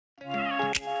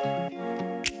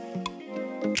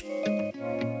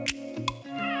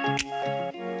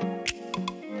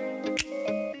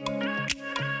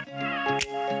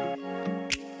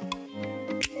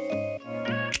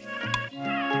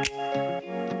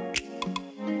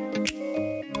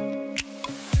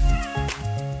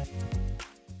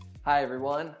Hi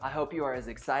everyone, I hope you are as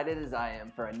excited as I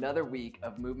am for another week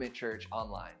of Movement Church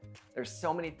Online. There's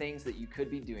so many things that you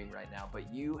could be doing right now, but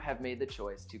you have made the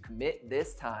choice to commit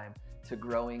this time to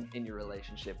growing in your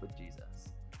relationship with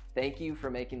Jesus. Thank you for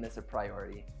making this a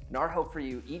priority, and our hope for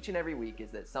you each and every week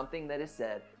is that something that is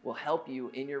said will help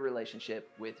you in your relationship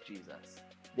with Jesus.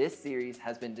 This series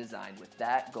has been designed with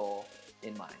that goal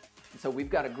in mind. So we've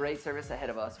got a great service ahead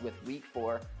of us with week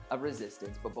 4 of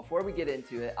Resistance, but before we get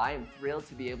into it, I am thrilled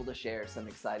to be able to share some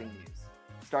exciting news.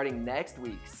 Starting next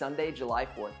week, Sunday, July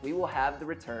 4th, we will have the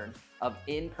return of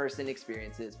in-person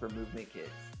experiences for Movement Kids.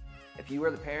 If you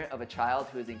are the parent of a child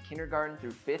who is in kindergarten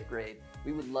through 5th grade,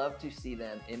 we would love to see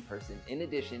them in person in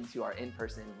addition to our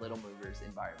in-person Little Movers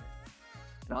environment.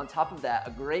 And on top of that,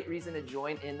 a great reason to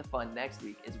join in the fun next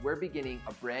week is we're beginning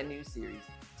a brand new series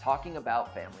talking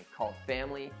about family called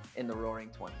Family in the Roaring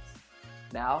 20s.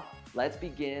 Now, let's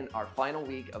begin our final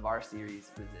week of our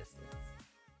series, Resistance.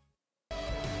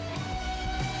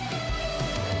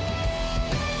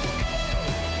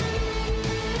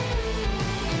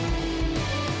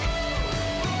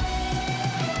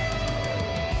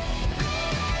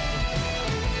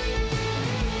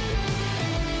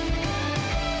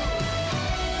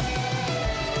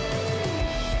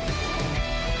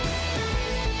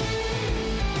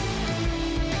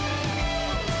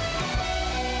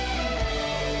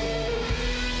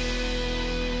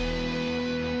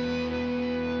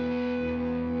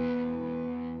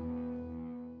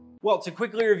 Well, to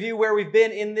quickly review where we've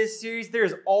been in this series,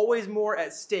 there's always more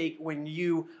at stake when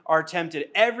you are tempted.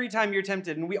 Every time you're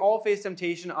tempted, and we all face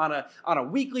temptation on a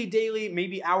weekly, daily,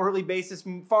 maybe hourly basis,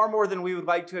 far more than we would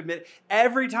like to admit.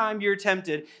 Every time you're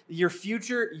tempted, your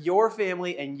future, your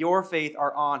family, and your faith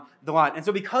are on the line. And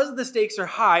so because the stakes are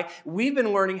high, we've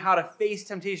been learning how to face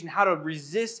temptation, how to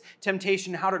resist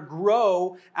temptation, how to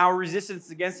grow our resistance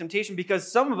against temptation, because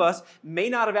some of us may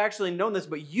not have actually known this,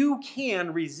 but you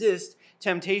can resist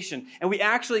temptation. And we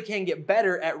actually can get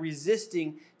better at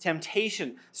resisting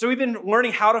temptation. So we've been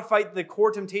learning how to fight the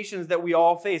core temptations that we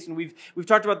all face. And we've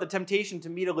talked about the temptation to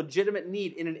meet a legitimate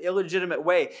need in an illegitimate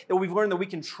way. That we've learned that we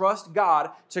can trust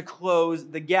God to close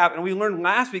the gap. And we learned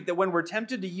last week that when we're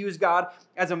tempted to use God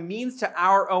as a means to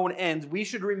our own ends, we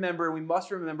should remember, and we must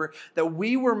remember, that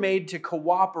we were made to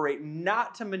cooperate,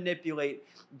 not to manipulate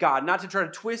God, not to try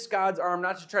to twist God's arm,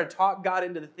 not to try to talk God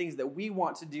into the things that we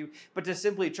want to do, but to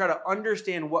simply try to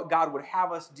understand what God would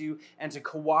have us do and to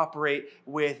cooperate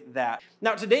with that.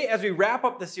 Now, today, as we wrap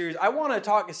up the series, I want to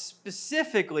talk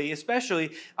specifically, especially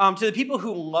to the people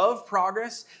who love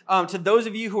progress, to those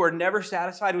of you who are never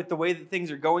satisfied with the way that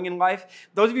things are going in life,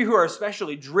 those of you who are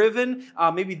especially driven,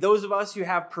 maybe those of us who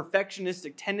have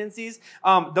perfectionistic tendencies,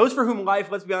 those for whom life,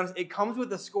 let's be honest, it comes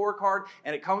with a scorecard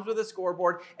and it comes with a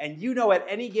scoreboard, and you know at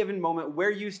any given moment where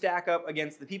you stack up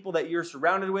against the people that you're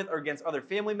surrounded with or against other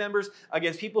family members,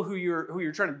 against people who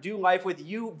you're trying to do life with.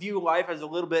 You view life as a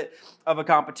little bit of a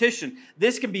competition.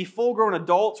 This can be full-grown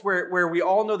adults where we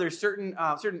all know there's certain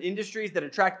industries that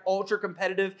attract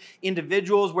ultra-competitive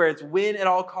individuals where it's win at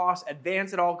all costs,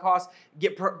 advance at all costs,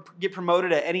 get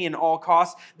promoted at any and all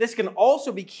costs. This can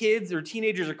also be kids or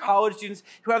teenagers or college students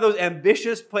who have those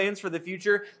ambitious plans for the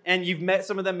future, and you've met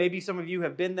some of them. Maybe some of you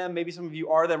have been them. Maybe some of you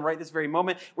are them right this very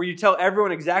moment, where you tell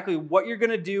everyone exactly what you're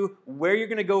going to do, where you're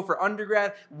going to go for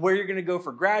undergrad, where you're going to go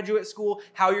for graduate school,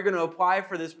 how you're going to apply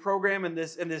for this program and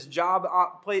this job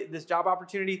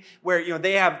opportunity, where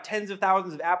they have tens of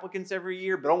thousands of applicants every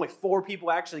year, but only 4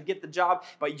 people actually get the job.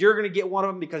 But you're going to get one of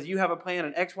them because you have a plan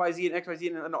and XYZ and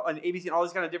XYZ and ABC and all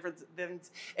these kind of different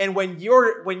things. And when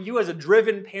you as a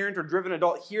driven parent or driven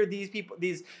adult hear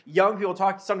these young people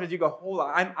talk, sometimes you go, hold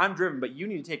on, I'm driven, but you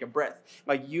need to take a breath.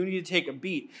 Like you need to take a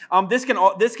beat. This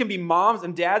can be moms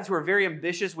and dads who are very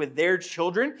ambitious with their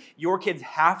children. Your kids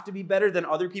have to be better than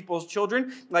other people's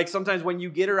children. Like sometimes when you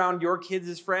get around your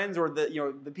kids' friends or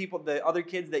the other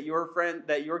kids that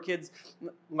your kids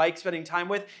like spending time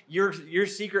with, you're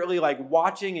secretly like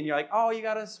watching and you're like, oh, you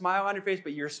got a smile on your face,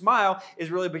 but your smile is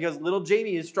really because little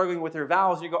Jamie is struggling with her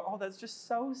vowels, and you go, oh, that's just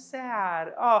so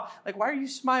sad. Oh, like why are you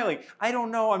smiling? I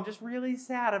don't know. I'm just really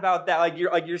sad about that. Like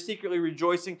you're secretly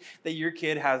rejoicing that your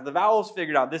kid has the vowels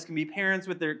figured out. This can be parents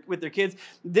with their kids.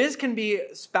 This can be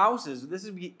spouses.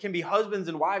 Can be husbands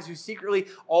and wives who secretly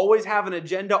always have an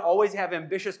agenda, always have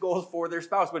ambitious goals for their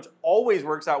spouse, which always always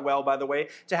works out well, by the way,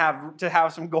 to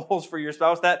have some goals for your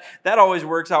spouse. That always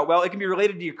works out well. It can be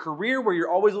related to your career, where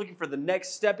you're always looking for the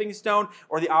next stepping stone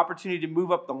or the opportunity to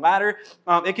move up the ladder.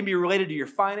 It can be related to your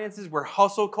finances, where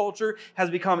hustle culture has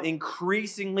become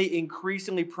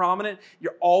increasingly prominent.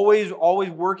 You're always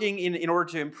working in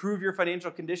order to improve your financial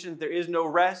conditions. There is no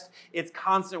rest. It's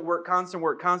constant work.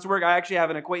 I actually have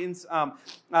an acquaintance,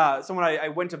 someone I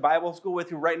went to Bible school with,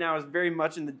 who right now is very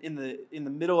much in the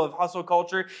middle of hustle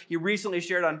culture. He recently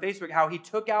shared on Facebook how he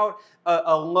took out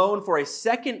a loan for a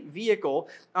second vehicle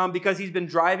because he's been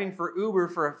driving for Uber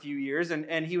for a few years,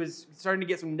 and he was starting to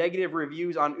get some negative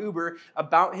reviews on Uber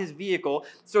about his vehicle.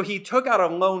 So he took out a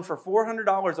loan for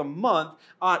 $400 a month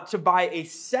to buy a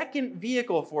second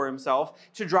vehicle for himself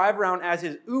to drive around as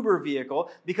his Uber vehicle,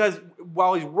 because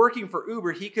while he's working for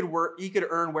Uber, he could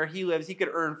earn, where he lives, he could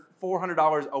earn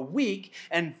 $400 a week,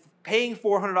 and paying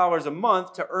 $400 a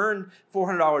month to earn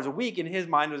 $400 a week in his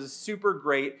mind was a super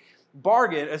great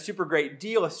bargain, a super great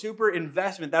deal, a super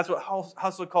investment. That's what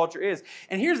hustle culture is.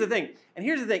 And here's the thing.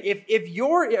 If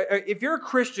you're a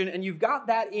Christian and you've got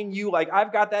that in you, like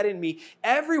I've got that in me,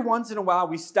 every once in a while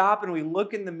we stop and we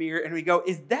look in the mirror and we go,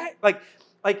 is that like,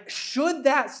 should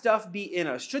that stuff be in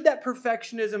us? Should that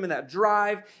perfectionism and that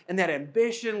drive and that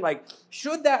ambition,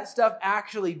 should that stuff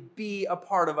actually be a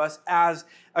part of us as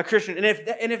a Christian? And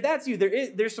if that's you,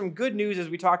 there's some good news as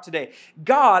we talk today.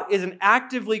 God is an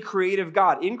actively creative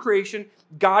God. In creation,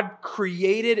 God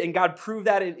created and God proved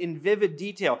that in vivid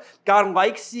detail. God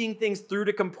likes seeing things through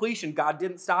to completion. God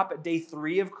didn't stop at day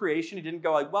 3 of creation. He didn't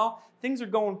go like, well, things are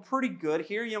going pretty good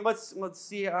here. Let's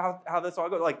see how this all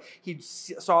goes. He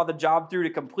saw the job through to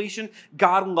completion.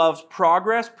 God loves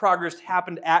progress. Progress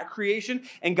happened at creation,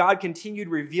 and God continued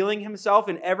revealing himself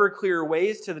in ever clearer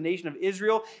ways to the nation of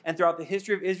Israel and throughout the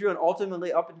history of Israel, and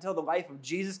ultimately up until the life of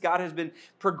Jesus. God has been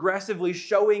progressively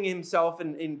showing himself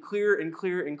in clear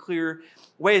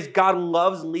ways. God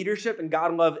loves leadership and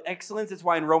God loves excellence. That's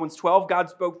why in Romans 12, God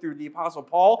spoke through the Apostle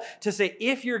Paul to say,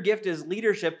 if your gift is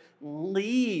leadership,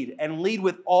 lead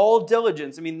with all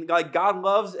diligence. God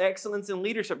loves excellence in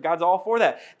leadership. God's all for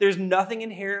that. There's nothing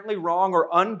inherently wrong or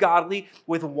ungodly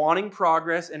with wanting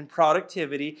progress and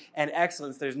productivity and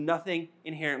excellence. There's nothing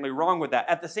inherently wrong with that.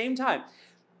 At the same time,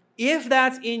 if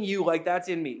that's in you like that's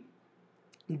in me,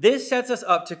 this sets us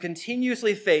up to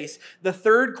continuously face the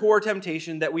third core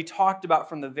temptation that we talked about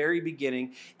from the very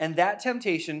beginning. And that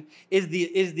temptation is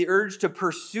the urge to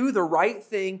pursue the right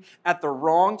thing at the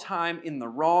wrong time in the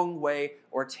wrong way,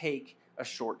 or take a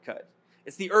shortcut.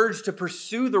 It's the urge to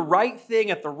pursue the right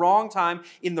thing at the wrong time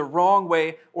in the wrong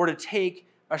way, or to take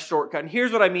a shortcut. And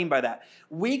here's what I mean by that.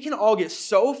 We can all get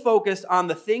so focused on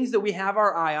the things that we have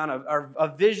our eye on, a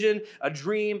vision, a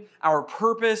dream, our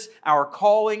purpose, our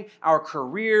calling, our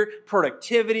career,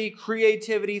 productivity,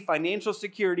 creativity, financial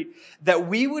security, that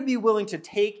we would be willing to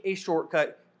take a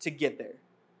shortcut to get there.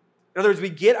 In other words, we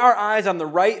get our eyes on the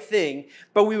right thing,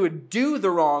 but we would do the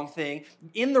wrong thing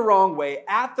in the wrong way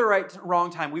at the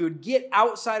wrong time. We would get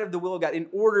outside of the will of God in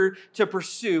order to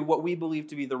pursue what we believe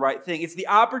to be the right thing. It's the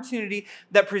opportunity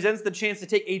that presents the chance to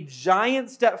take a giant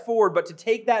step forward, but to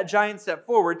take that giant step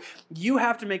forward, you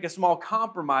have to make a small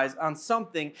compromise on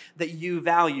something that you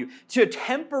value. To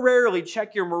temporarily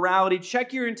check your morality,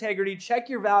 check your integrity, check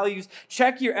your values,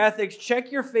 check your ethics,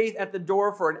 check your faith at the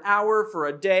door for an hour, for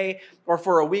a day, or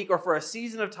for a week, or for a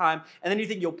season of time, and then you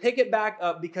think you'll pick it back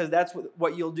up because that's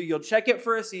what you'll do. You'll check it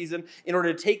for a season in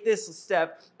order to take this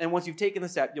step, and once you've taken the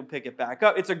step, you'll pick it back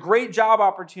up. It's a great job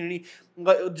opportunity.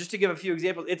 Just to give a few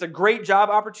examples, it's a great job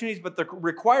opportunities, but the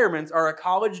requirements are a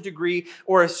college degree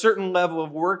or a certain level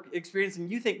of work experience,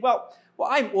 and you think,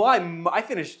 I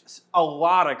finished a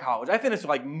lot of college. I finished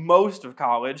most of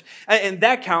college, and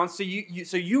that counts. So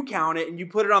you count it and you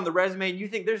put it on the resume, and you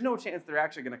think there's no chance they're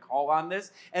actually going to call on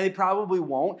this, and they probably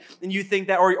won't. And you think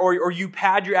that, or you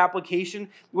pad your application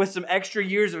with some extra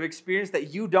years of experience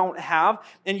that you don't have,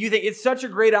 and you think it's such a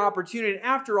great opportunity. And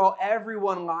after all,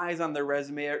 everyone lies on their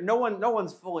resume. No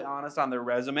one's fully honest on their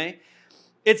resume.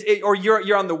 Or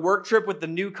you're on the work trip with the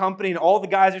new company, and all the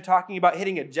guys are talking about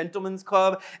hitting a gentleman's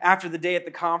club after the day at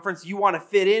the conference. You want to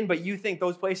fit in, but you think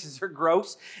those places are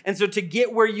gross. And so to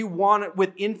get where you want it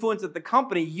with influence at the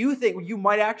company, you think you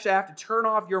might actually have to turn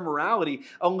off your morality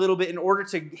a little bit in order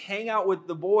to hang out with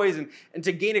the boys and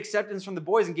to gain acceptance from the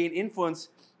boys and gain influence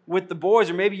with the boys,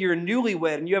 or maybe you're a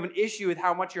newlywed and you have an issue with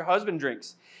how much your husband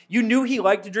drinks. You knew he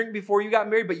liked to drink before you got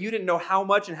married, but you didn't know how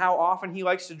much and how often he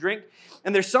likes to drink.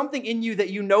 And there's something in you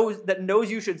that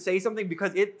knows you should say something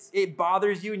because it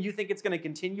bothers you and you think it's going to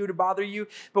continue to bother you.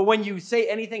 But when you say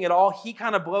anything at all, he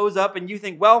kind of blows up and you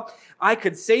think, well, I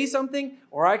could say something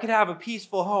or I could have a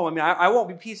peaceful home. I mean, I won't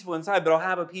be peaceful inside, but I'll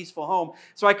have a peaceful home.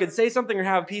 So I could say something or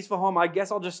have a peaceful home. I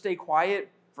guess I'll just stay quiet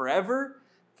forever.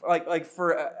 Like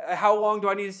for how long do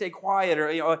I need to stay quiet?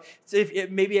 Or, so if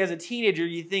maybe as a teenager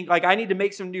you think like I need to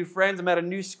make some new friends. I'm at a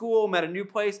new school. I'm at a new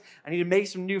place. I need to make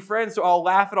some new friends. So I'll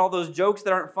laugh at all those jokes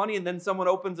that aren't funny. And then someone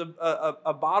opens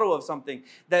a bottle of something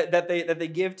that they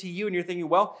give to you, and you're thinking,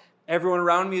 well, everyone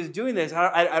around me is doing this.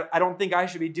 I don't think I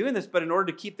should be doing this, but in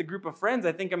order to keep the group of friends,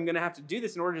 I think I'm going to have to do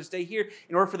this in order to stay here.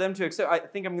 In order for them to accept, I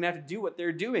think I'm going to have to do what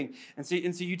they're doing. And so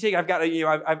you take. I've got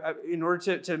in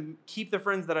order to keep the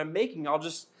friends that I'm making, I'll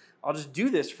just do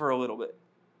this for a little bit.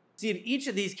 See, in each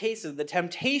of these cases, the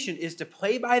temptation is to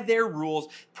play by their rules,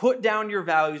 put down your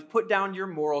values, put down your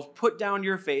morals, put down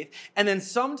your faith, and then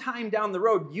sometime down the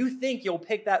road, you think you'll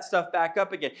pick that stuff back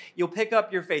up again. You'll pick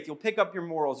up your faith, you'll pick up your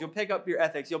morals, you'll pick up your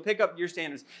ethics, you'll pick up your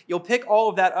standards, you'll pick all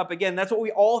of that up again. That's what we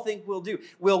all think we'll do.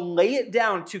 We'll lay it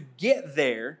down to get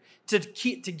there, to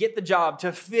get the job,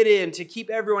 to fit in, to keep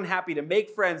everyone happy, to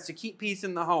make friends, to keep peace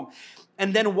in the home.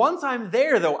 And then once I'm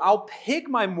there, though, I'll pick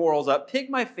my morals up, pick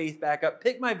my faith back up,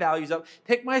 pick my values up,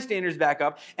 pick my standards back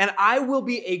up, and I will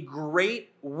be a great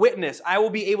witness. I will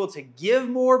be able to give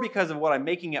more because of what I'm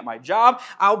making at my job.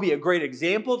 I'll be a great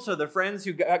example to the friends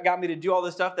who got me to do all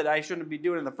this stuff that I shouldn't be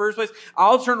doing in the first place.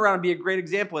 I'll turn around and be a great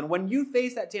example. And when you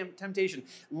face that temptation,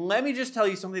 let me just tell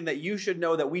you something that you should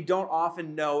know that we don't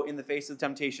often know in the face of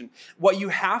temptation. What you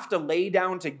have to lay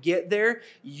down to get there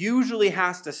usually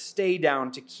has to stay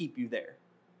down to keep you there.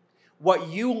 What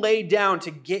you lay down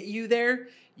to get you there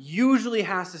usually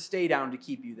has to stay down to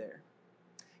keep you there.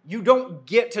 You don't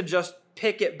get to just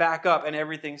pick it back up and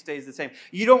everything stays the same.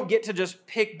 You don't get to just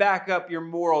pick back up your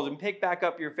morals and pick back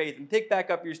up your faith and pick back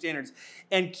up your standards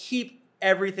and keep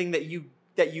everything that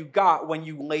you got when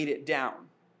you laid it down.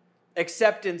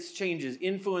 Acceptance changes,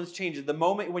 influence changes. The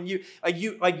moment when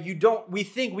we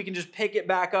think we can just pick it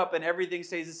back up and everything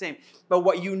stays the same. But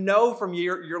what you know from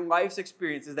your life's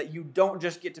experience is that you don't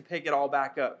just get to pick it all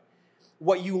back up.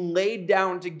 What you laid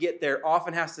down to get there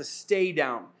often has to stay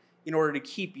down in order to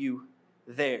keep you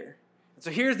there. So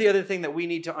here's the other thing that we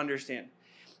need to understand.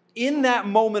 In that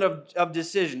moment of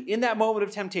decision, in that moment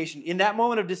of temptation, in that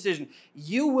moment of decision,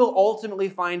 you will ultimately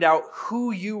find out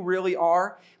who you really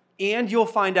are, and you'll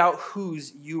find out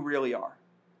whose you really are.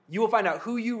 You will find out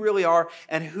who you really are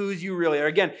and whose you really are.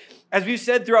 Again, as we've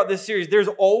said throughout this series, there's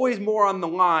always more on the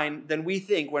line than we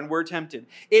think when we're tempted.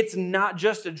 It's not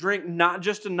just a drink, not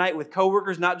just a night with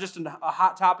coworkers, not just a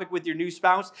hot topic with your new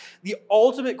spouse. The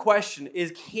ultimate question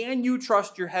is, can you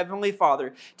trust your Heavenly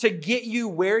Father to get you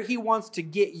where He wants to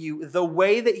get you, the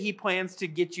way that He plans to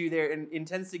get you there and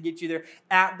intends to get you there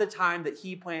at the time that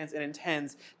He plans and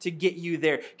intends to get you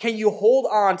there? Can you hold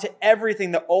on to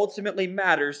everything that ultimately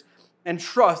matters and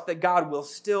trust that God will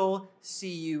still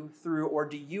see you through? Or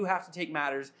do you have to take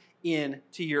matters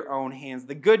into your own hands?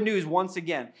 The good news, once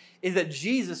again, is that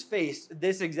Jesus faced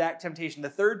this exact temptation. The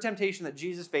third temptation that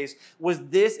Jesus faced was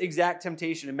this exact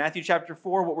temptation. In Matthew chapter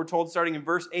 4, what we're told starting in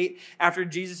verse 8, after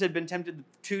Jesus had been tempted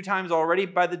 2 times already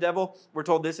by the devil, we're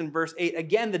told this in verse 8.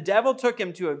 Again, the devil took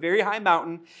him to a very high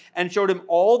mountain and showed him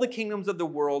all the kingdoms of the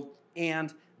world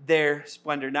and their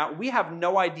splendor. Now, we have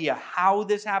no idea how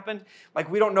this happened. Like,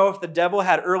 we don't know if the devil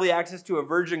had early access to a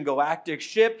Virgin Galactic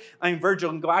ship.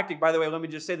 Virgin Galactic, by the way, let me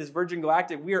just say this, Virgin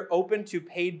Galactic, we are open to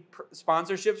paid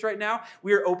sponsorships right now.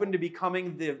 We are open to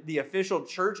becoming the official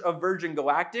church of Virgin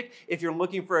Galactic. If you're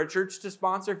looking for a church to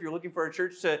sponsor, if you're looking for a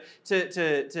church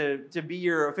to be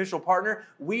your official partner,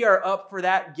 we are up for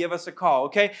that. Give us a call,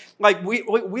 okay? Like, we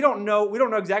don't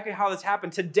know exactly how this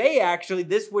happened. Today, actually,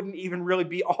 this wouldn't even really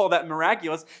be all that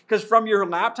miraculous, because from your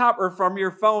laptop or from your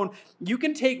phone, you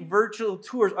can take virtual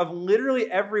tours of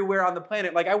literally everywhere on the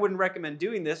planet. Like, I wouldn't recommend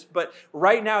doing this, but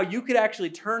right now you could actually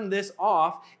turn this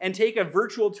off and take a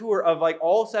virtual tour of like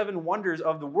all 7 wonders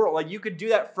of the world. Like, you could do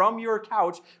that from your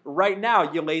couch right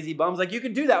now, you lazy bums. Like, you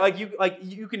could do that.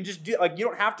 You can just do it. Like, you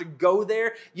don't have to go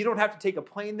there. You don't have to take a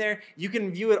plane there. You can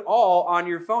view it all on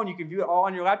your phone. You can view it all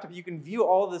on your laptop. You can view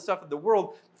all of the stuff of the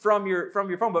world from your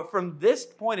phone. But from this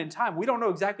point in time, we don't know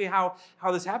exactly how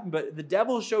this happened, but the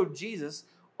devil showed Jesus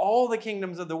all the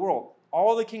kingdoms of the world,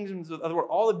 all the kingdoms of the world,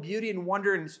 all the beauty and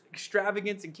wonder and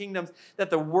extravagance and kingdoms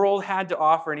that the world had to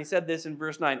offer. And he said this in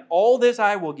verse 9, all this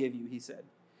I will give you, he said,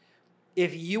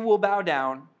 if you will bow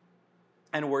down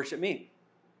and worship me.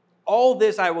 All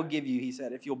this I will give you, he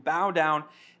said, if you'll bow down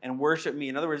and worship me.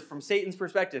 In other words, from Satan's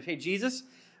perspective, hey, Jesus,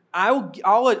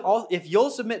 if you'll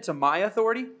submit to my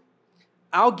authority,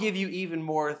 I'll give you even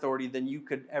more authority than you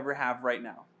could ever have right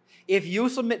now. If you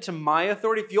submit to my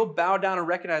authority, if you'll bow down and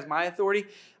recognize my authority,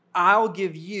 I'll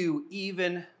give you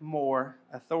even more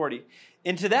authority.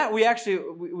 And to that,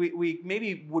 we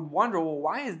maybe would wonder, well,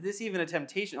 why is this even a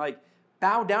temptation? Like,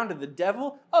 bow down to the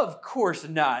devil? Of course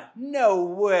not. No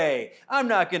way. I'm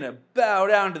not going to bow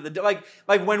down to the devil.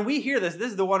 Like when we hear this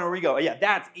is the one where we go, yeah,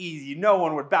 that's easy. No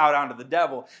one would bow down to the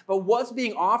devil. But what's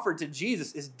being offered to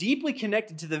Jesus is deeply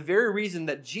connected to the very reason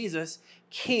that Jesus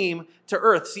came to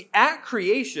earth. See, at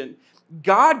creation,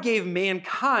 God gave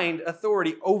mankind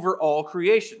authority over all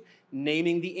creation,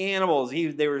 naming the animals.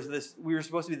 We were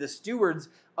supposed to be the stewards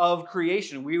of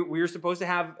creation. We were supposed to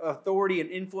have authority and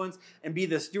influence and be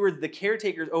the stewards, the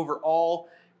caretakers over all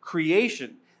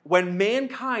creation. When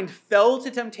mankind fell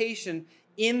to temptation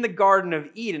in the Garden of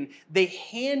Eden, they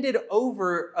handed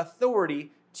over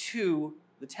authority to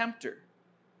the tempter.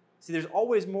 See, there's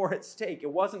always more at stake.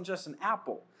 It wasn't just an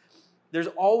apple. There's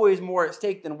always more at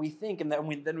stake than we think and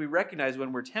than we recognize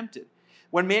when we're tempted.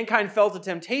 When mankind fell to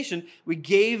temptation, we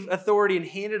gave authority and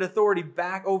handed authority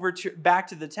back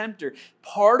to the tempter.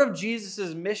 Part of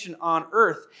Jesus' mission on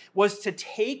earth was to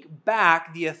take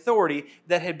back the authority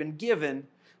that had been given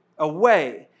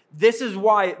away. This is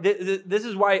why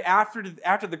after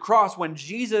the cross, when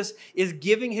Jesus is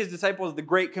giving his disciples the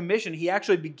Great Commission, he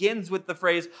actually begins with the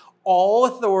phrase, "All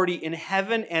authority in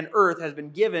heaven and earth has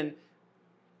been given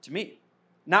to me."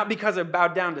 Not because I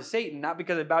bowed down to Satan, not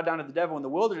because I bowed down to the devil in the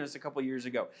wilderness a couple of years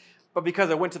ago, but because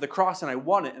I went to the cross and I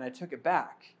won it and I took it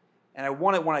back. And I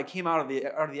won it when I came out of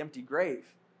the empty grave.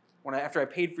 After I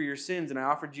paid for your sins and I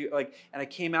offered you, and I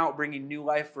came out bringing new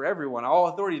life for everyone. All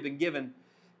authority has been given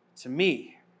to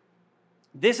me.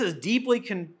 This is deeply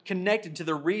connected to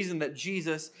the reason that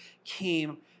Jesus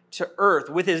came to earth.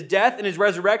 With his death and his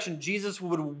resurrection, Jesus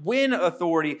would win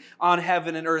authority on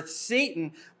heaven and earth.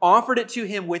 Satan offered it to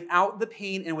him without the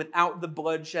pain and without the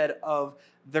bloodshed of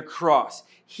the cross.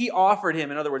 He offered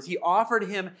him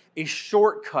a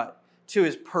shortcut to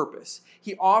his purpose.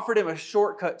 He offered him a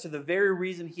shortcut to the very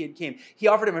reason he had came. He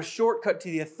offered him a shortcut to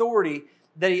the authority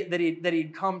that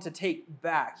he'd come to take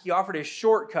back. He offered a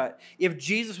shortcut. If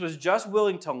Jesus was just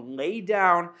willing to lay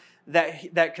down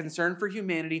that concern for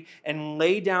humanity and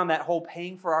lay down that whole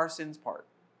paying for our sins part.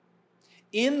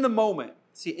 In the moment,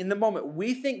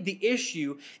 we think the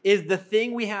issue is the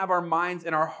thing we have our minds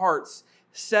and our hearts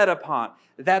set upon.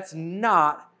 That's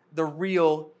not the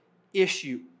real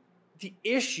issue. The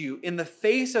issue, in the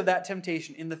face of that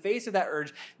temptation, in the face of that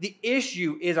urge, the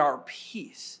issue is our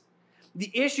peace.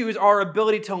 The issue is our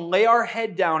ability to lay our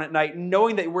head down at night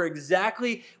knowing that we're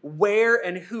exactly where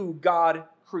and who God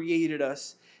created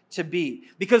us to be.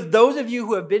 Because those of you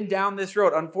who have been down this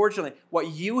road, unfortunately,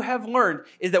 what you have learned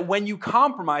is that when you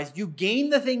compromise, you gain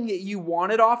the thing that you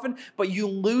wanted often, but you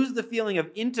lose the feeling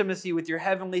of intimacy with your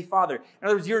Heavenly Father. In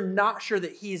other words, you're not sure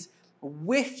that He's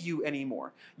with you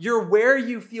anymore. You're where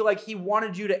you feel like He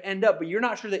wanted you to end up, but you're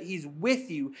not sure that He's with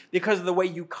you because of the way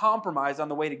you compromise on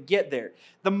the way to get there.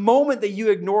 The moment that you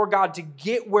ignore God to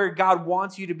get where God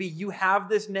wants you to be, you have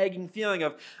this nagging feeling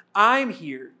of, I'm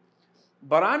here,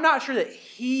 but I'm not sure that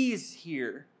He's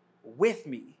here with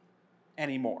me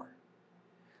anymore.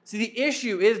 See, the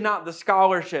issue is not the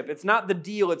scholarship. It's not the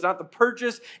deal. It's not the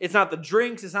purchase. It's not the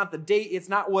drinks. It's not the date. It's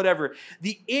not whatever.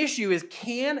 The issue is,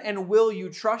 can and will you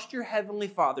trust your Heavenly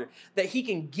Father that He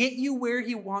can get you where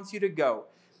He wants you to go,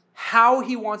 how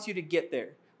He wants you to get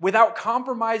there, without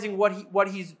compromising what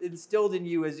He's instilled in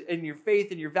you, as in your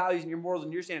faith and your values and your morals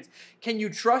and your standards? Can you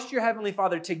trust your Heavenly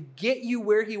Father to get you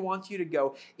where He wants you to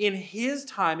go in His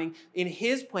timing, in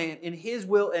His plan, in His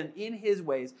will, and in His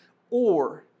ways?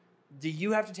 Or do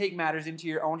you have to take matters into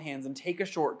your own hands and take a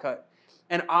shortcut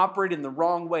and operate in the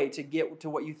wrong way to get to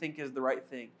what you think is the right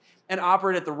thing, and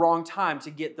operate at the wrong time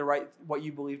to get what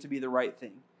you believe to be the right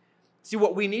thing? See,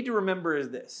 what we need to remember is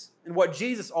this, and what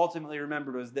Jesus ultimately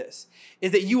remembered was this,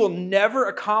 is that you will never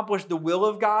accomplish the will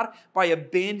of God by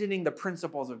abandoning the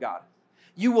principles of God.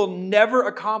 You will never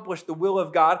accomplish the will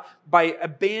of God by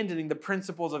abandoning the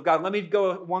principles of God. Let me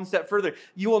go one step further.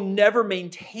 You will never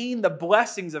maintain the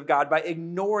blessings of God by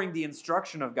ignoring the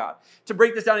instruction of God. To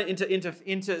break this down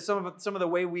into some of the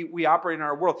way we operate in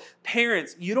our world,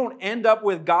 parents, you don't end up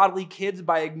with godly kids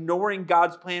by ignoring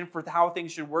God's plan for how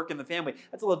things should work in the family.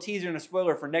 That's a little teaser and a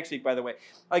spoiler for next week, by the way.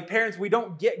 Like parents, we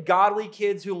don't get godly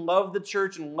kids who love the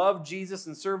church and love Jesus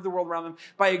and serve the world around them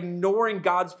by ignoring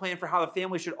God's plan for how the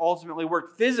family should ultimately work.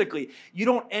 Physically, you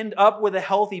don't end up with a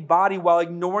healthy body while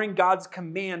ignoring God's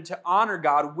command to honor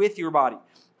God with your body.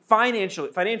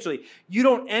 Financially, you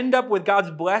don't end up with God's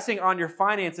blessing on your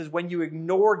finances when you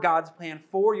ignore God's plan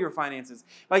for your finances.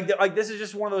 Like this is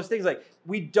just one of those things. Like,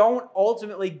 we don't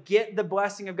ultimately get the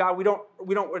blessing of God. We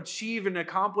don't achieve and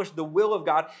accomplish the will of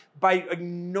God by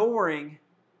ignoring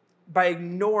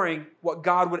what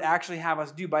God would actually have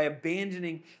us do, by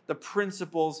abandoning the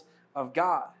principles of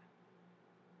God.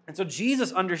 And so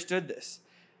Jesus understood this,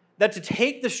 that to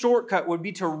take the shortcut would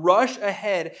be to rush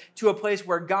ahead to a place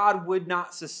where God would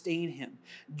not sustain him.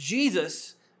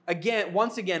 Jesus,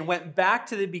 once again, went back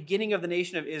to the beginning of the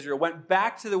nation of Israel, went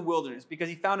back to the wilderness, because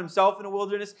he found himself in a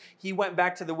wilderness. He went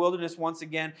back to the wilderness once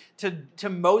again to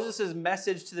Moses'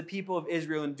 message to the people of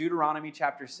Israel in Deuteronomy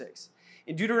chapter 6.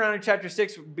 In Deuteronomy chapter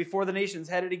 6, before the nation's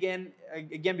headed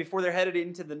before they're headed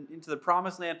into the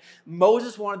promised land,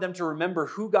 Moses wanted them to remember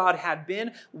who God had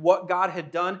been, what God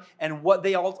had done, and what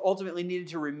they ultimately needed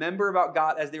to remember about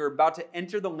God as they were about to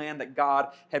enter the land that God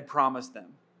had promised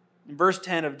them. In verse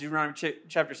 10 of Deuteronomy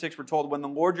chapter 6, we're told, when the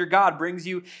Lord your God brings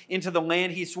you into the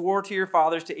land he swore to your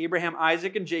fathers, to Abraham,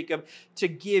 Isaac, and Jacob, to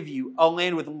give you, a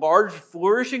land with large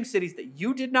flourishing cities that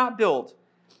you did not build,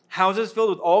 houses filled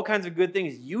with all kinds of good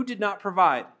things you did not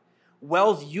provide,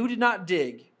 wells you did not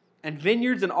dig, and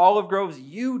vineyards and olive groves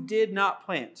you did not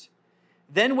plant.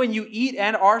 Then when you eat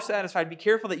and are satisfied, be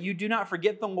careful that you do not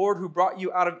forget the Lord who brought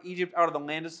you out of Egypt, out of the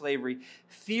land of slavery.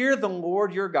 Fear the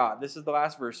Lord your God. This is the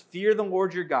last verse. Fear the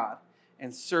Lord your God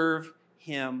and serve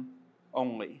him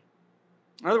only.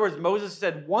 In other words, Moses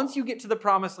said, once you get to the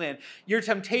promised land, your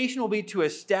temptation will be to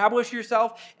establish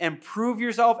yourself and prove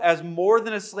yourself as more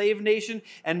than a slave nation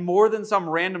and more than some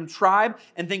random tribe,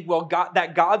 and think, well,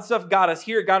 that God stuff got us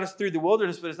here, it got us through the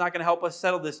wilderness, but it's not going to help us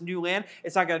settle this new land.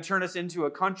 It's not going to turn us into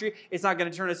a country. It's not going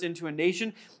to turn us into a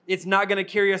nation. It's not going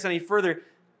to carry us any further.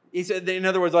 He said, in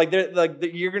other words,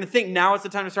 you're going to think now it's the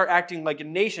time to start acting like a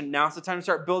nation. Now it's the time to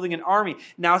start building an army.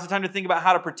 Now it's the time to think about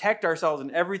how to protect ourselves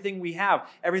and everything we have,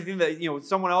 everything that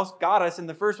someone else got us in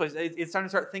the first place. It's time to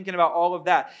start thinking about all of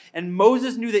that. And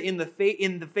Moses knew that in the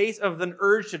face of an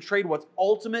urge to trade what's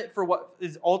ultimate for what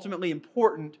is ultimately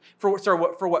important, for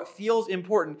what feels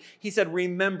important, he said,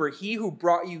 remember, he who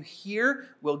brought you here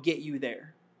will get you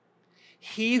there.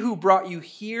 He who brought you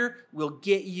here will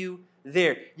get you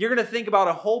there. You're going to think about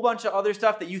a whole bunch of other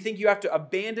stuff that you think you have to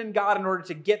abandon God in order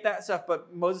to get that stuff.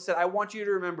 But Moses said, I want you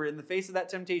to remember, in the face of that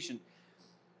temptation,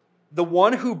 the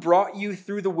one who brought you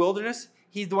through the wilderness,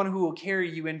 he's the one who will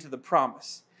carry you into the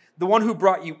promise. The one who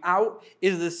brought you out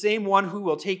is the same one who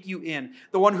will take you in.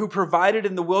 The one who provided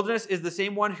in the wilderness is the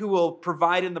same one who will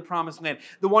provide in the promised land.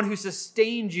 The one who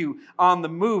sustained you on the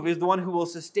move is the one who will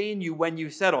sustain you when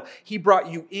you settle. He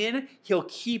brought you in. He'll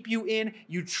keep you in.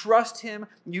 You trust him.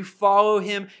 You follow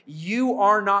him. You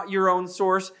are not your own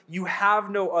source. You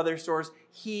have no other source.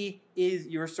 He is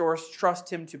your source.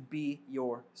 Trust him to be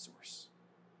your source.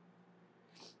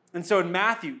 And so in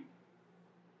Matthew,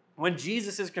 when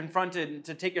Jesus is confronted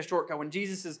to take a shortcut, when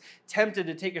Jesus is tempted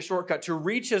to take a shortcut to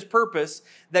reach his purpose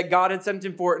that God had sent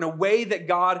him for in a way that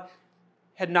God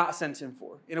had not sent him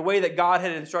for, in a way that God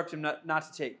had instructed him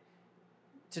not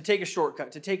to take a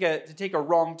shortcut, to take a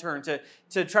wrong turn,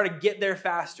 to try to get there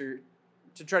faster,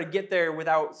 to try to get there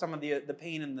without some of the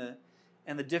pain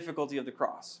and the difficulty of the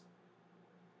cross.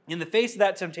 In the face of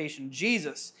that temptation,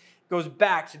 Jesus goes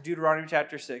back to Deuteronomy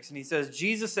chapter 6, and he says,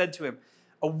 Jesus said to him,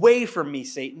 away from me,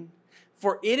 Satan,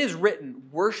 for it is written,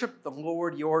 worship the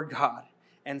Lord your God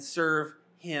and serve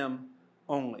him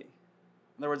only. In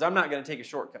other words, I'm not going to take a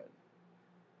shortcut.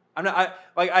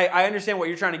 I understand what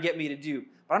you're trying to get me to do,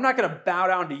 but I'm not going to bow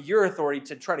down to your authority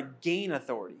to try to gain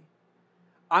authority.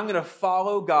 I'm going to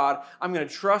follow God. I'm going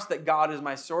to trust that God is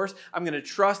my source. I'm going to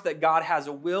trust that God has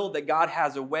a will, that God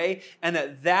has a way, and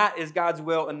that is God's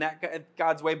will and that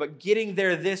God's way. But getting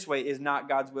there this way is not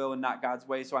God's will and not God's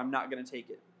way, so I'm not going to take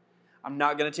it. I'm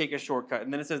not going to take a shortcut.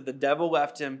 And then it says, the devil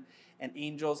left him, and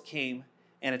angels came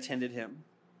and attended him.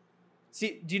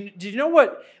 See, do you know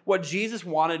what Jesus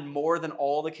wanted more than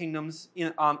all the kingdoms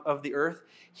of the earth?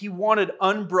 He wanted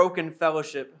unbroken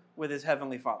fellowship with his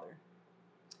heavenly Father.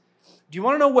 Do you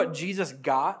want to know what Jesus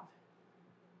got?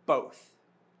 Both.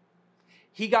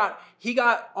 He got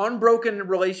unbroken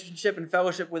relationship and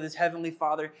fellowship with his heavenly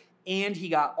Father, and he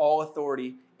got all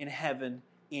authority in heaven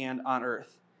and on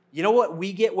earth. You know what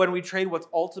we get when we trade what's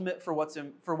ultimate for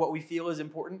what we feel is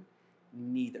important?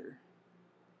 Neither.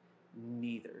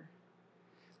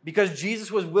 Because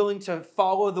Jesus was willing to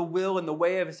follow the will and the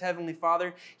way of his heavenly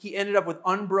Father, he ended up with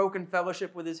unbroken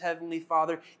fellowship with his heavenly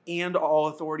Father and all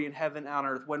authority in heaven and on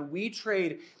earth. When we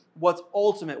trade what's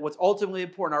ultimately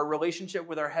important, our relationship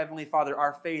with our heavenly Father,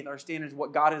 our faith, our standards,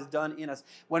 what God has done in us,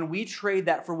 when we trade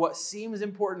that for what seems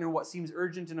important and what seems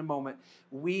urgent in a moment,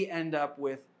 we end up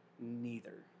with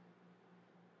neither.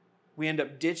 We end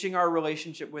up ditching our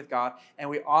relationship with God, and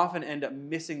we often end up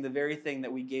missing the very thing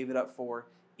that we gave it up for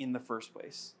in the first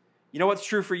place. You know what's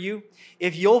true for you?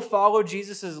 If you'll follow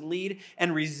Jesus' lead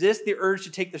and resist the urge to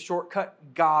take the shortcut,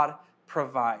 God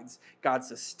provides. God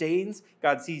sustains.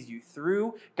 God sees you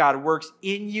through. God works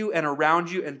in you and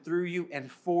around you and through you and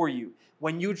for you.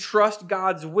 When you trust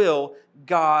God's will,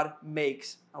 God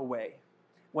makes a way.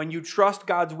 When you trust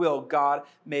God's will, God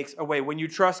makes a way. When you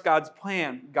trust God's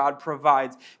plan, God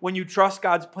provides. When you trust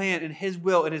God's plan and his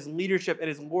will and his leadership and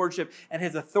his lordship and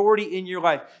his authority in your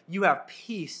life, you have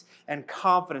peace and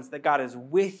confidence that God is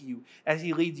with you as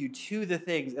he leads you to the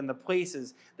things and the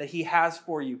places that he has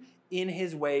for you in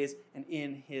his ways and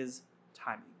in his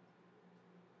timing.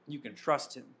 You can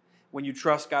trust him. When you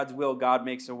trust God's will, God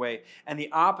makes a way. And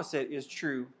the opposite is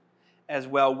true as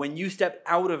well. When you step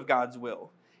out of God's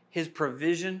will, his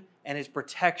provision and his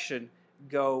protection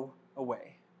go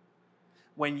away.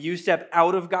 When you step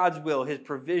out of God's will, his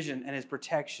provision and his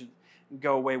protection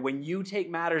go away. When you take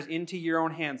matters into your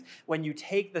own hands, when you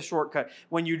take the shortcut,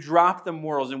 when you drop the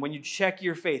morals, and when you check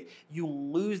your faith, you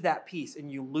lose that peace and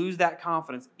you lose that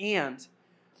confidence, and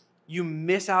you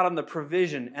miss out on the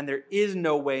provision, and there is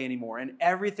no way anymore. And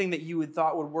everything that you had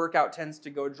thought would work out tends to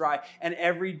go dry. And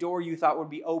every door you thought would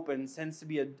be open tends to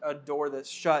be a door that's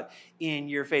shut in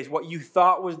your face. What you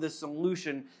thought was the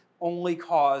solution only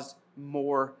caused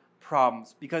more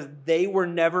problems, because they were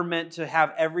never meant to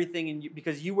have everything in you,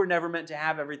 because you were never meant to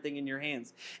have everything in your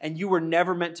hands, and you were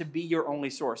never meant to be your only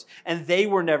source, and they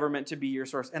were never meant to be your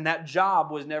source, and that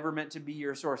job was never meant to be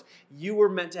your source. You were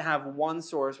meant to have one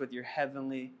source with your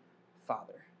heavenly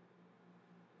Father.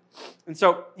 And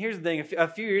so here's the thing. A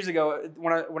few years ago,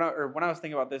 when I was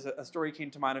thinking about this, a story came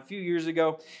to mind. A few years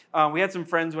ago, we had some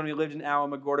friends when we lived in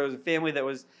Alamogordo. It was a family that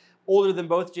was older than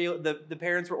both Jalen. The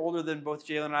parents were older than both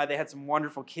Jalen and I. They had some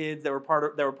wonderful kids that were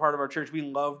part of our church. We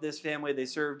loved this family. They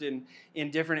served in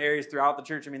different areas throughout the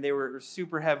church. I mean, they were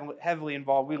super heavily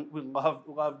involved. We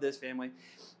loved this family.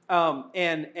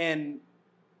 And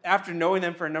after knowing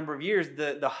them for a number of years,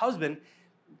 the husband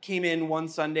came in one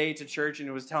Sunday to church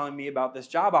and was telling me about this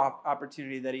job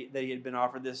opportunity that he had been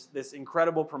offered, this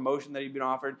incredible promotion that he'd been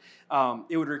offered.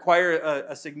 It would require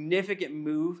a significant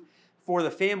move for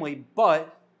the family,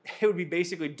 but it would be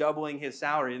basically doubling his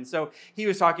salary. And so he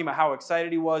was talking about how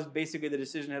excited he was. Basically, the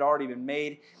decision had already been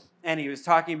made, and he was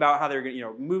talking about how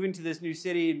they're moving to this new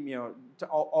city, to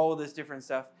all of this different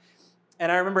stuff.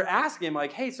 And I remember asking him,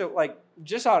 like, hey, so like,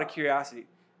 just out of curiosity,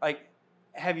 like,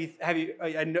 have you?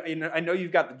 I know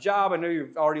you've got the job. I know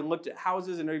you've already looked at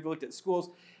houses. I know you've looked at schools.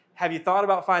 Have you thought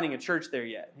about finding a church there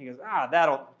yet? And he goes,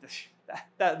 that'll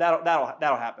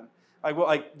happen. Like, well,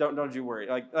 like don't you worry.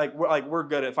 We're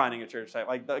good at finding a church site.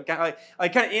 I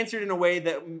kind of answered in a way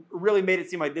that really made it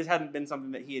seem like this hadn't been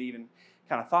something that he had even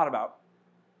kind of thought about.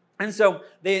 And so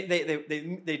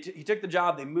he took the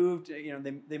job. They moved.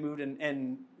 They moved,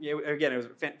 and again, it was a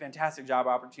fantastic job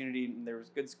opportunity, and there was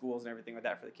good schools and everything like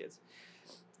that for the kids.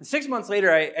 And 6 months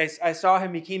later, I saw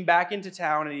him. He came back into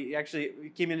town, and he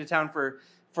came into town for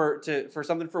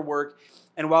something for work.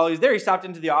 And while he was there, he stopped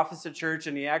into the office at church,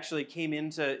 and he actually came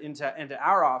into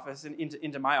our office and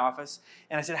into my office.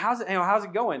 And I said, "How's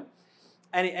it going?"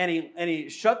 And he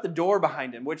shut the door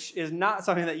behind him, which is not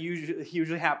something that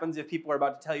usually happens if people are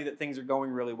about to tell you that things are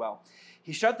going really well.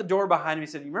 He shut the door behind him. He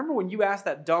said, "You remember when you asked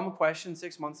that dumb question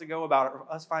 6 months ago about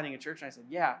us finding a church?" And I said,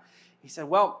 "Yeah." He said,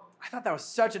 "Well, I thought that was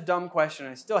such a dumb question.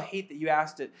 I still hate that you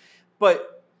asked it."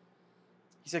 But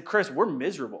he said, "Chris, we're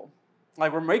miserable.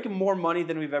 Like, we're making more money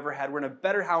than we've ever had. We're in a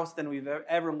better house than we've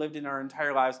ever lived in our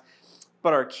entire lives.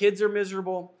 But our kids are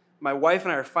miserable. My wife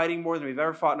and I are fighting more than we've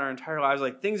ever fought in our entire lives.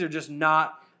 Like, things are just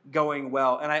not going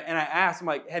well." And I asked him,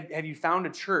 like, have you found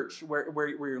a church where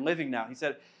you're living now? He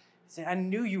said, "I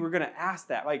knew you were going to ask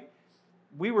that. Like,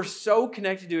 we were so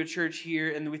connected to a church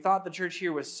here, and we thought the church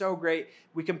here was so great.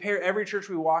 We compare every church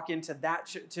we walk into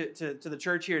to the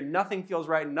church here, and nothing feels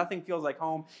right, and nothing feels like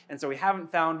home. And so we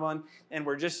haven't found one, and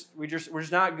we're just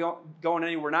not going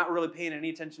anywhere. We're not really paying any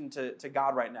attention to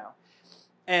God right now."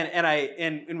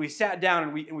 And we sat down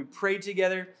and we prayed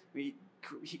together. We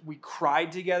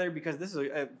cried together, because this is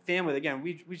a family. Again,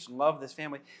 we just love this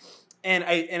family. And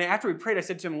after we prayed, I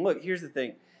said to him, "Look, here's the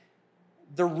thing.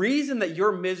 The reason that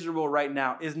you're miserable right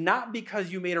now is not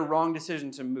because you made a wrong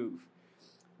decision to move.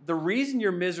 The reason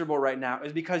you're miserable right now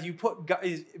is because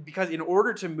because in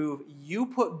order to move, you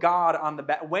put God on the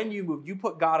back. When you move, you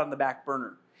put God on the back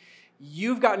burner.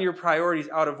 You've gotten your priorities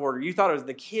out of order. You thought it was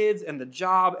the kids and the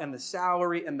job and the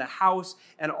salary and the house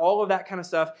and all of that kind of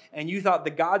stuff. And you thought the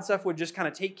God stuff would just kind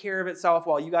of take care of itself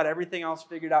while you got everything else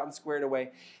figured out and squared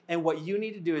away. And what you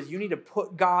need to do is you need to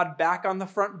put God back on the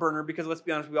front burner, because let's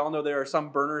be honest, we all know there are some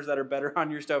burners that are better on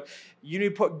your stove. You need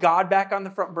to put God back on the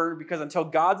front burner, because until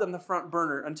God's on the front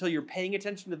burner, until you're paying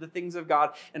attention to the things of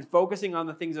God and focusing on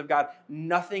the things of God,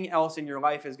 nothing else in your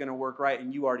life is going to work right,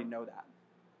 and you already know that.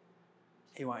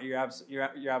 You're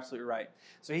absolutely right.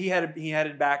 So he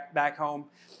headed back home,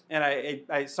 and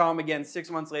I saw him again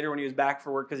 6 months later when he was back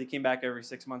for work, because he came back every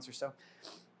 6 months or so.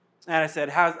 And I said,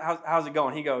 how's it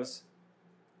going? He goes,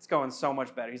 it's going so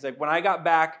much better. He's like, when I got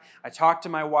back, I talked to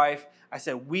my wife. I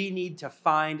said, we need to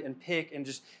find and pick and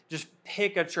just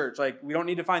pick a church. Like, we don't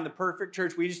need to find the perfect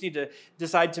church. We just need to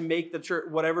decide to make the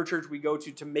church, whatever church we go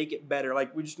to make it better.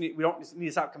 Like, we don't need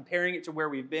to stop comparing it to where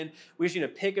we've been. We just need to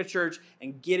pick a church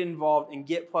and get involved and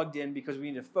get plugged in, because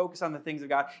we need to focus on the things of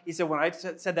God. He said, when I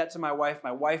said that to my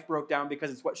wife broke down,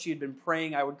 because it's what she had been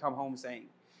praying I would come home saying.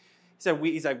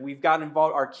 He's like, we've gotten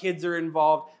involved. Our kids are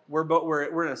involved.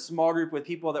 We're in a small group with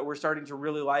people that we're starting to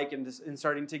really like and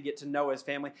starting to get to know as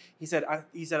family. He said,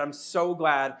 I'm so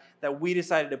glad that we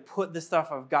decided to put the stuff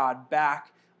of God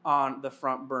back on the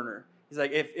front burner. He's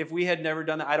like, if we had never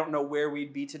done that, I don't know where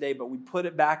we'd be today, but we put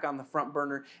it back on the front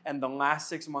burner, and the last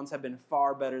 6 months have been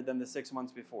far better than the 6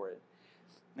 months before it.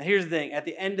 Now, here's the thing. At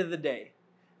the end of the day,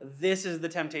 this is the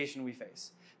temptation we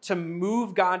face. To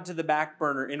move God to the back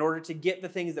burner in order to get the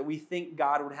things that we think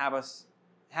God would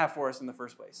have for us in the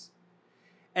first place.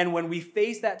 And when we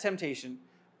face that temptation,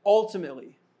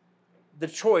 ultimately, the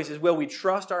choice is, will we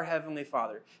trust our Heavenly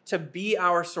Father to be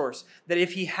our source? That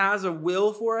if He has a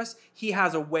will for us, He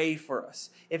has a way for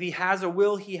us. If He has a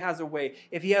will, He has a way.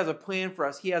 If He has a plan for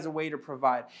us, He has a way to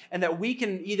provide. And that we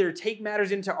can either take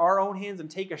matters into our own hands and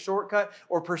take a shortcut,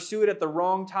 or pursue it at the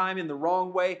wrong time in the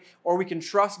wrong way, or we can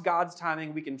trust God's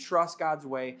timing, we can trust God's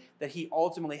way, that He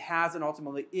ultimately has and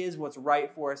ultimately is what's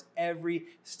right for us every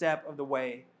step of the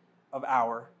way of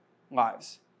our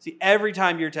lives. See, every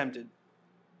time you're tempted,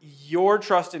 your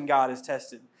trust in God is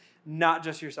tested, not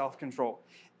just your self-control.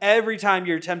 Every time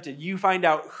you're tempted, you find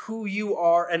out who you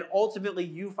are, and ultimately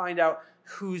you find out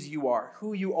whose you are,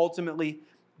 who you ultimately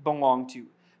belong to.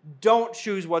 Don't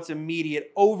choose what's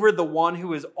immediate over the one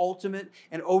who is ultimate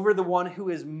and over the one who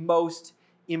is most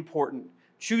important.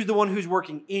 Choose the one who's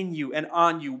working in you and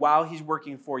on you while He's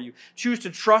working for you. Choose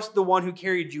to trust the one who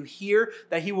carried you here,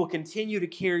 that He will continue to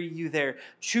carry you there.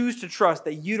 Choose to trust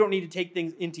that you don't need to take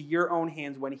things into your own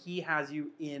hands when He has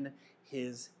you in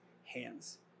His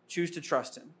hands. Choose to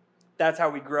trust Him. That's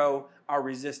how we grow our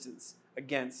resistance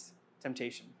against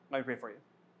temptation. Let me pray for you.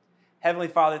 Heavenly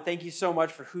Father, thank you so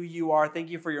much for who you are. Thank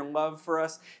you for your love for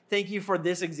us. Thank you for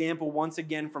this example once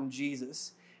again from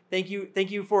Jesus. Thank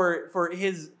you for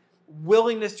His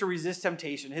willingness to resist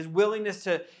temptation, His willingness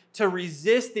to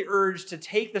resist the urge to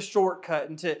take the shortcut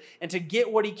and to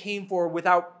get what He came for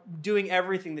without doing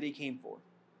everything that He came for.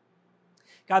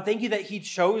 God, thank you that He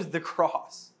chose the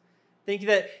cross. Thank you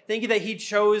that He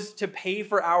chose to pay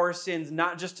for our sins,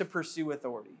 not just to pursue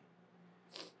authority.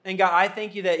 And God, I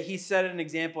thank you that He set an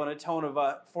example and a tone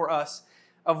for us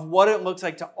of what it looks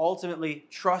like to ultimately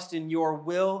trust in your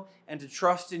will and to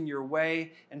trust in your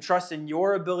way and trust in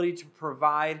your ability to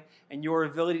provide and your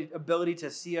ability to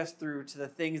see us through to the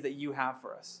things that you have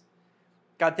for us.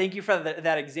 God, thank you for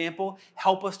that example.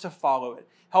 Help us to follow it.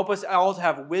 Help us all to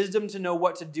have wisdom to know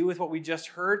what to do with what we just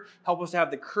heard. Help us to have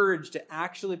the courage to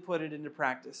actually put it into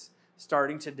practice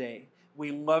starting today. We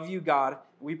love you, God.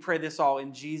 We pray this all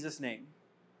in Jesus' name.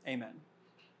 Amen.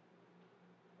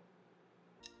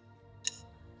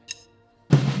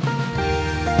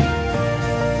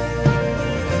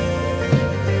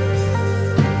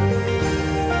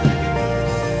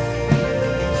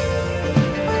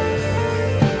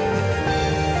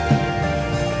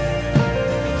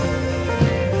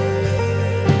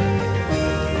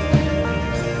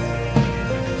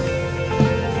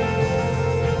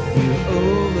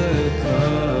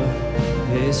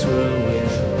 This world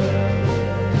with love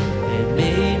and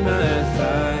made my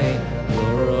fight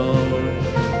your own.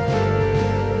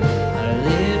 I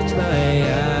lift my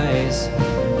eyes,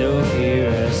 no fear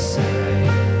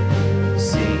aside,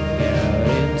 sing out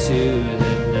into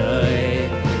the night.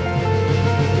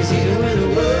 'Cause even when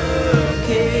the world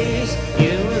caves,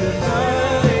 even when the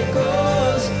fight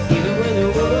goes, even when the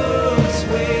world's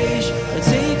wage, I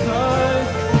take heart.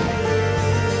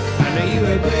 I know you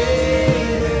are great.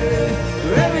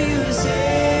 Wherever you say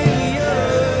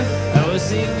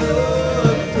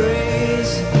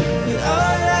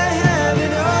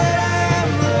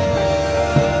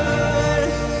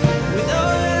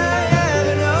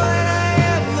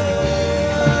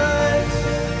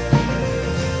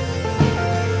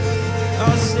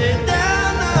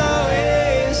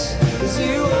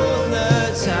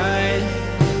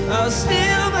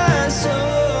still my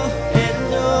soul and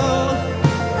know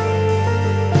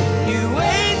you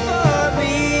wait for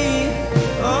me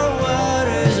on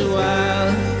waters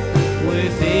wild,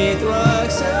 where faith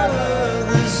walks over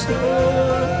the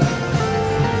storm.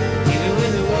 Even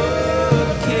when the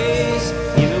world case,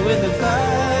 even when the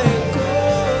fire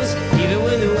goes, even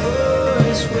when the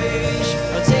worst rage,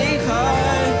 I'll take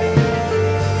heart.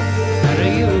 I know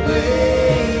you are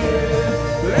greater,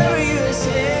 wherever you are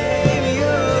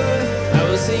Savior, I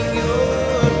will sing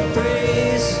your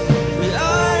praise with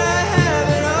all that I have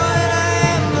and all that I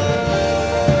am,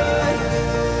 Lord.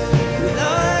 With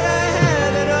all that I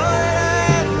have and all that I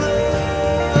am,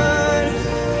 Lord.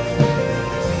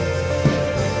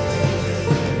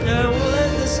 And I won't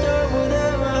let the storm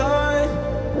within my heart,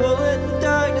 won't let the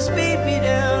darkness beat me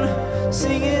down.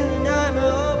 Sing in the night, my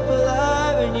hope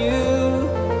alive in you.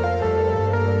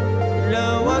 And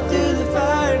I'll walk through the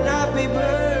fire and not be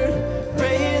burned.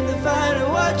 Pray in the fire and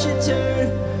watch it turn.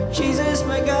 Jesus,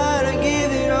 my God, I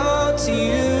give it all to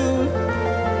you.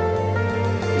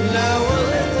 And I won't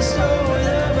let the storm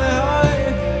within my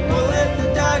heart, won't let the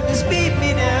darkness beat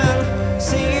me down.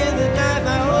 Sing in the night,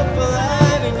 my hope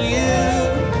alive in you.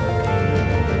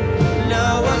 And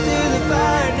I'll walk through the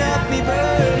fire and not be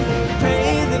burned. Pray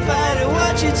in the fire and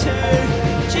watch it turn.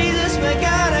 Jesus, my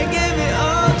God, I give it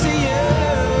all to you.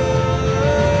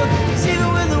 'Cause even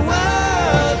when the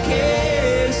world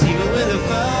cares, even when the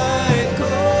fire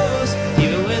goes,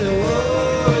 even when the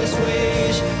wars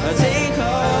wage, I'll take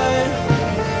heart.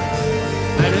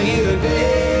 I know you are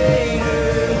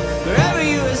greater, wherever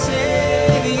you are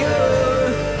Savior,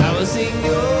 I will sing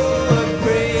your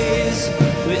praise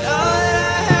with all that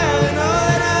I have and all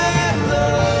that I am,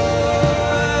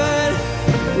 Lord.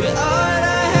 With all that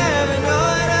I have and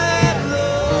all that I am,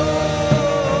 Lord.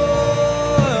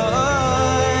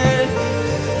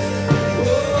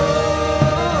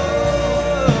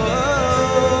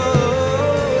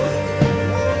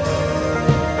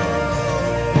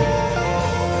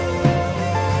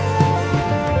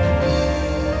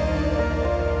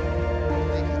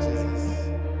 Thank you, Jesus.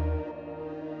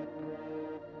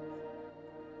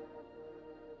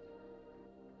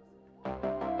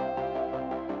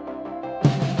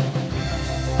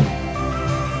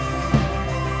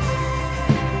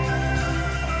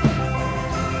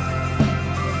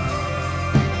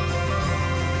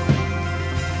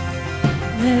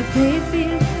 Let faith be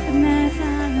the weapon that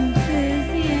silences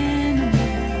the enemy.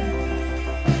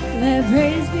 Let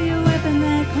praise be a weapon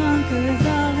that conquers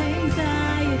all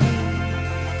anxiety.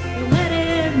 Let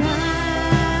it rise.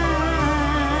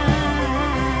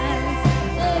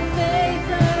 Let faith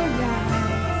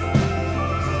arise.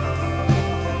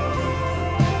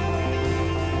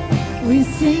 We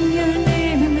sing your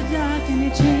name in the dark and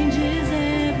it changes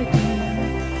everything.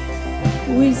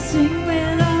 We sing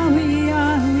with all we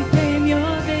are, we claim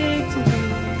your victory.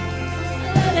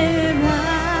 Let it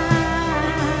rise,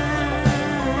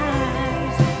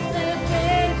 let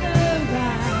faith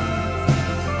arise.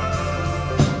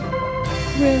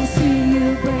 We'll see you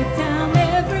break down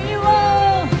every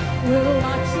wall. We'll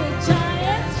watch the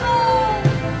giants fall.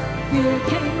 Fear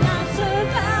cannot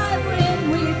survive when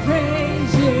we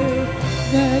praise you.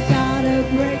 The God of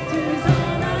breakthroughs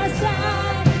on our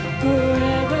side.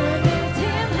 Forever lift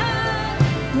him high.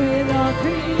 With all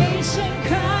creation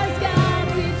cries, God,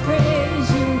 we praise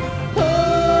you. Oh,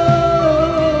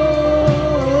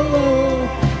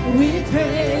 we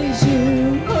praise you.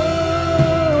 Oh,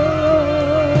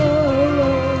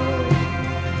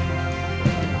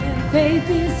 and faith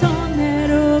is song that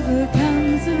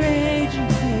overcomes the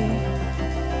raging sea.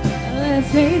 Let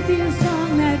faith be a song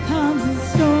that calms the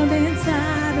storm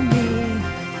inside of me.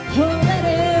 Oh, let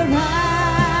it rise.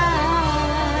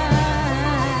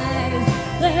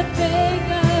 Let faith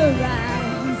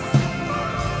arise.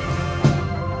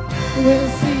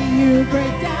 We'll see you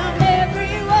break down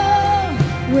every wall.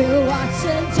 We'll watch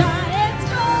the giants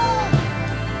fall.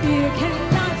 Fear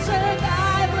cannot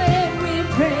survive when we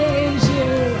praise you.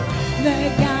 The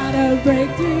God of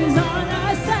breakthroughs on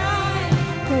our side.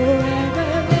 Forever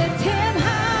lift him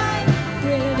high.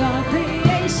 With all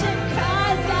creation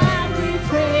cries, God, we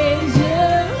praise you.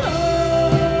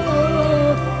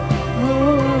 Oh,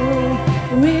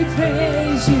 we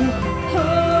praise you. Oh,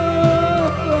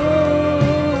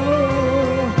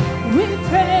 we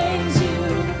praise you.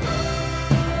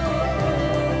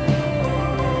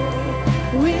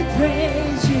 We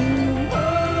praise you.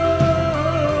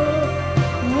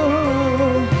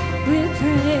 Oh, we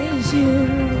praise you.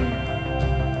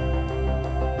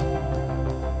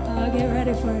 Get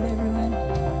ready for it, everyone.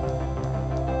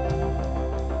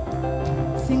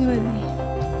 Sing with me.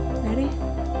 Ready?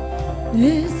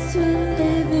 It's to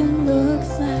live in the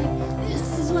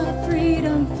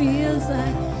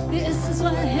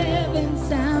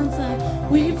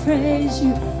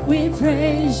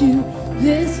praise you.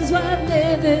 This is what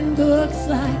living looks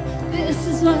like. This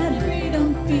is what freedom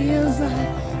feels like.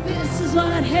 This is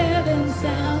what heaven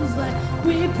sounds like.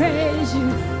 We praise you,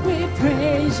 we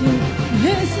praise you.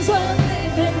 This is what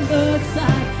living looks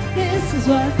like. This is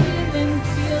what living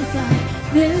feels like.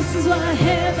 This is what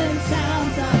heaven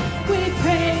sounds like. We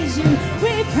praise you,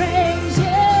 we praise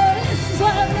you. This is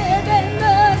what living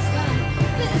looks like.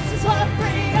 This is what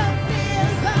freedom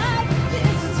feels like.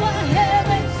 This is what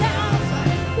heaven sounds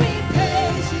like. We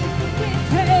praise you, we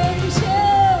praise you.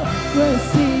 We'll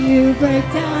see you break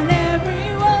down every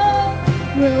wall.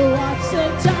 We'll watch the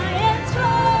giants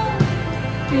fall.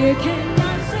 Fear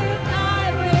cannot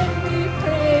survive when we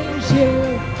praise you.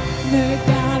 The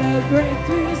God of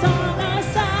breakthroughs on our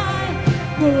side.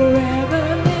 Forever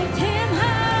lift him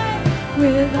high.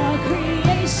 With all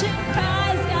creation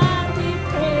cries, God, we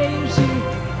praise you.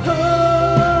 Oh,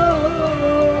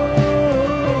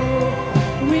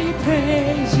 we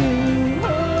praise you.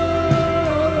 Oh,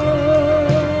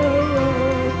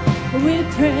 we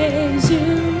praise you.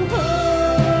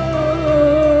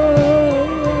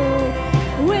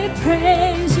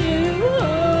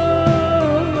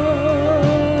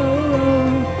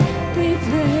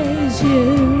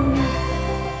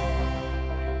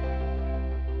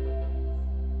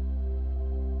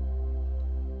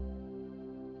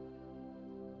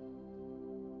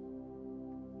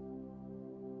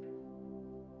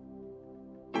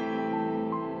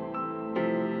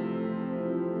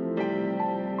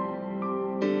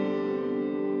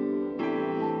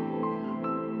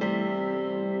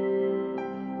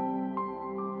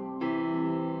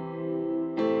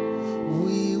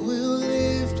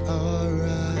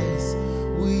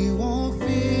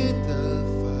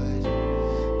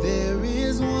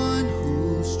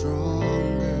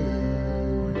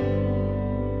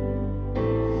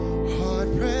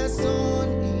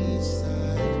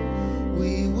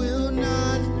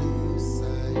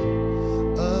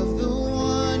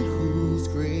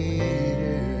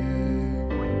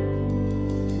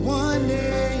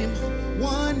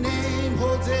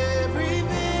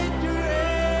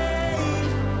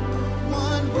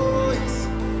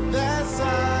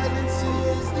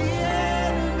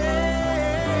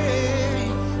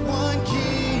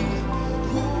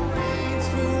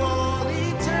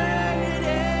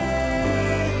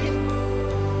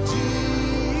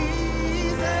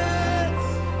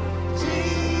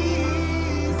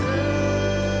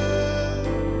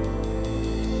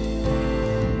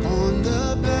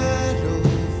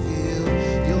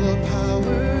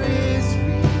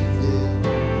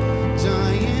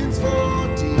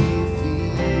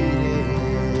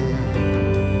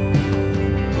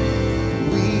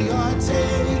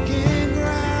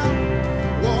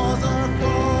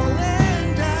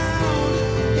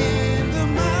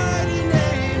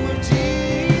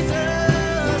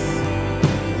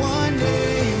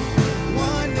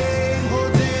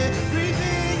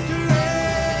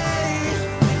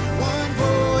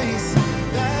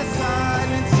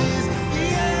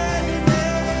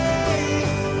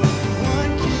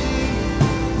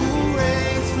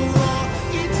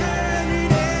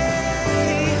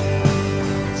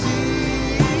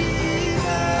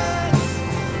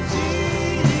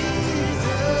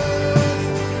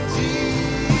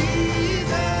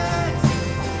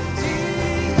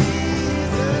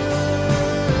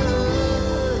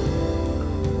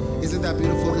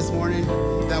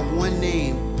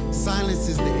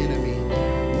 Silences the enemy.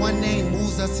 One name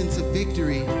moves us into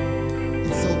victory.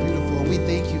 It's so beautiful. And we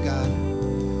thank you, God.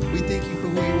 We thank you for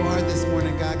who you are this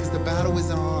morning, God, because the battle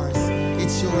isn't ours.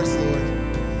 It's yours, Lord.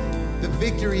 The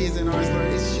victory isn't ours,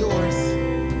 Lord. It's yours.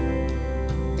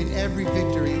 And every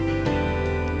victory is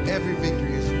yours. Every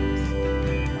victory is yours.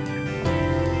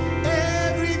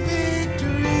 Every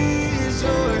victory is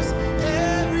yours.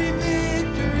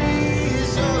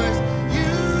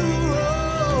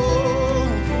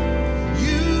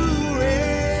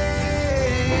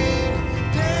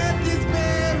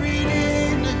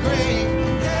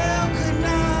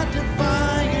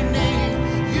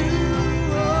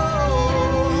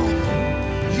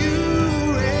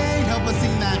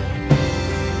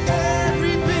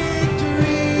 Every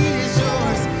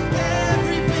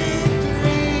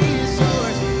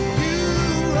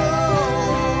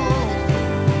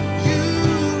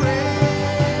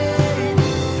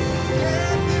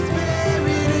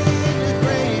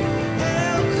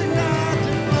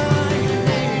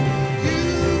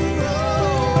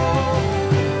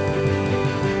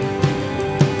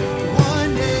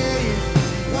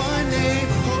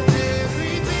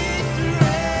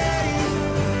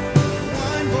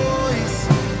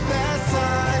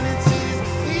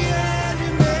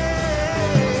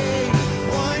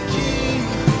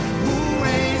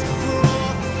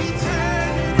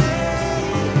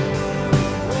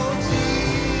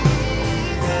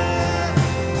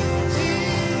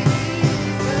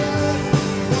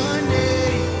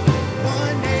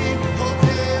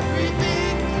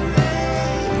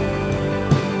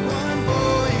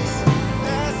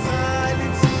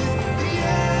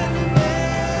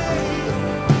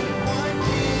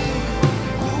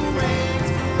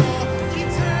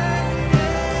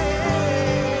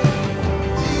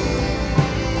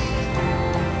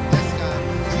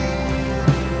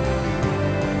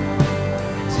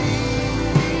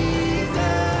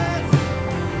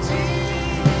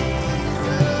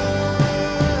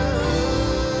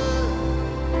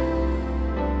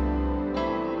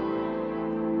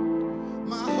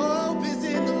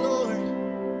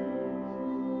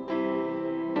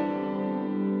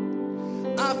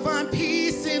I find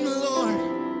peace in the Lord.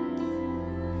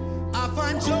 I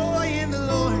find joy in the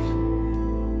Lord.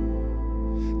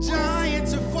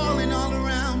 Giants are falling all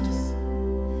around us.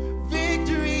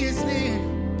 Victory is near.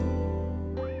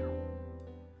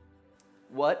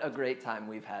 What a great time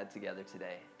we've had together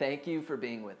today. Thank you for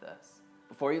being with us.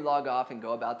 Before you log off and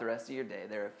go about the rest of your day,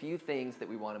 there are a few things that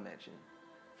we want to mention.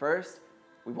 First,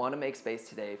 we want to make space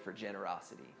today for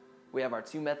generosity. We have our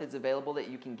 2 methods available that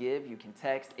you can give. You can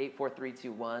text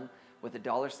 84321 with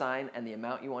a $sign and the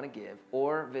amount you want to give,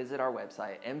 or visit our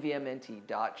website,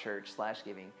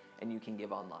 mvmnt.church/giving, and you can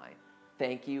give online.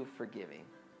 Thank you for giving.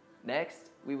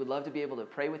 Next, we would love to be able to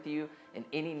pray with you in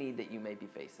any need that you may be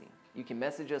facing. You can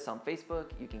message us on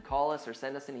Facebook, you can call us or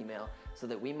send us an email so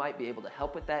that we might be able to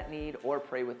help with that need or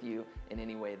pray with you in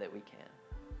any way that we can.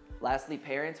 Lastly,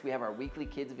 parents, we have our weekly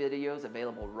kids videos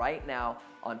available right now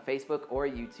on Facebook or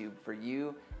YouTube for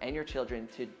you and your children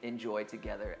to enjoy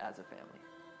together as a family.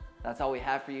 That's all we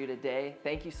have for you today.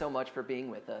 Thank you so much for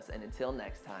being with us, and until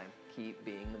next time, keep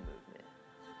being the movement.